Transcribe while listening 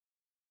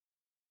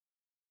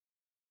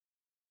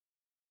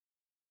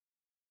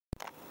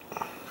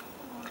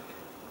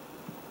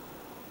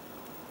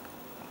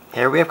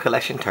Here we have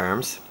collection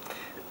terms: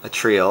 a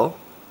trio,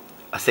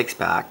 a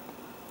six-pack,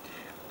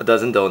 a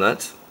dozen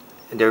donuts.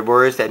 And they're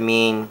words that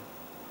mean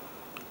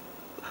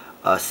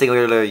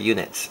singular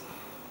units.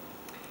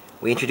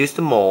 We introduced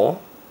the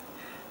mole.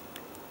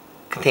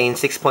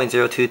 Contains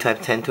 6.02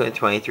 times 10 to the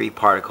 23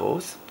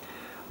 particles,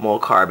 mole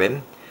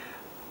carbon.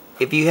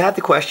 If you have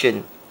the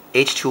question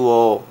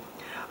H2O,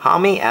 how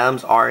many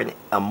atoms are in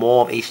a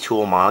mole of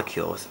H2O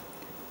molecules?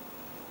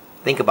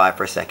 Think about it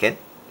for a second.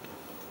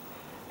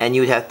 And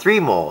you would have 3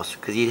 moles,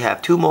 because you'd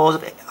have 2 moles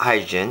of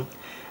hydrogen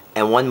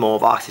and 1 mole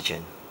of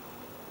oxygen.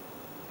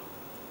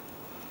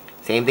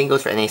 Same thing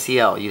goes for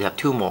NaCl. You'd have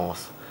 2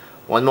 moles,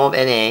 1 mole of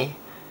Na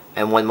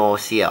and 1 mole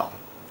of Cl.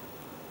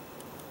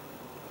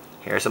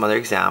 Here are some other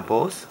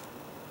examples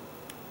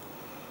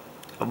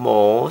of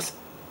moles.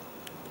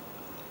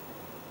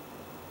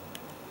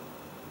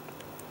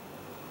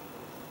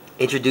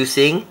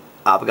 Introducing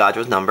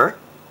Avogadro's number.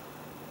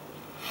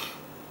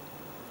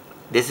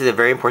 This is a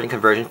very important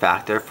conversion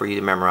factor for you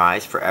to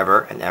memorize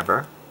forever and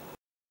ever.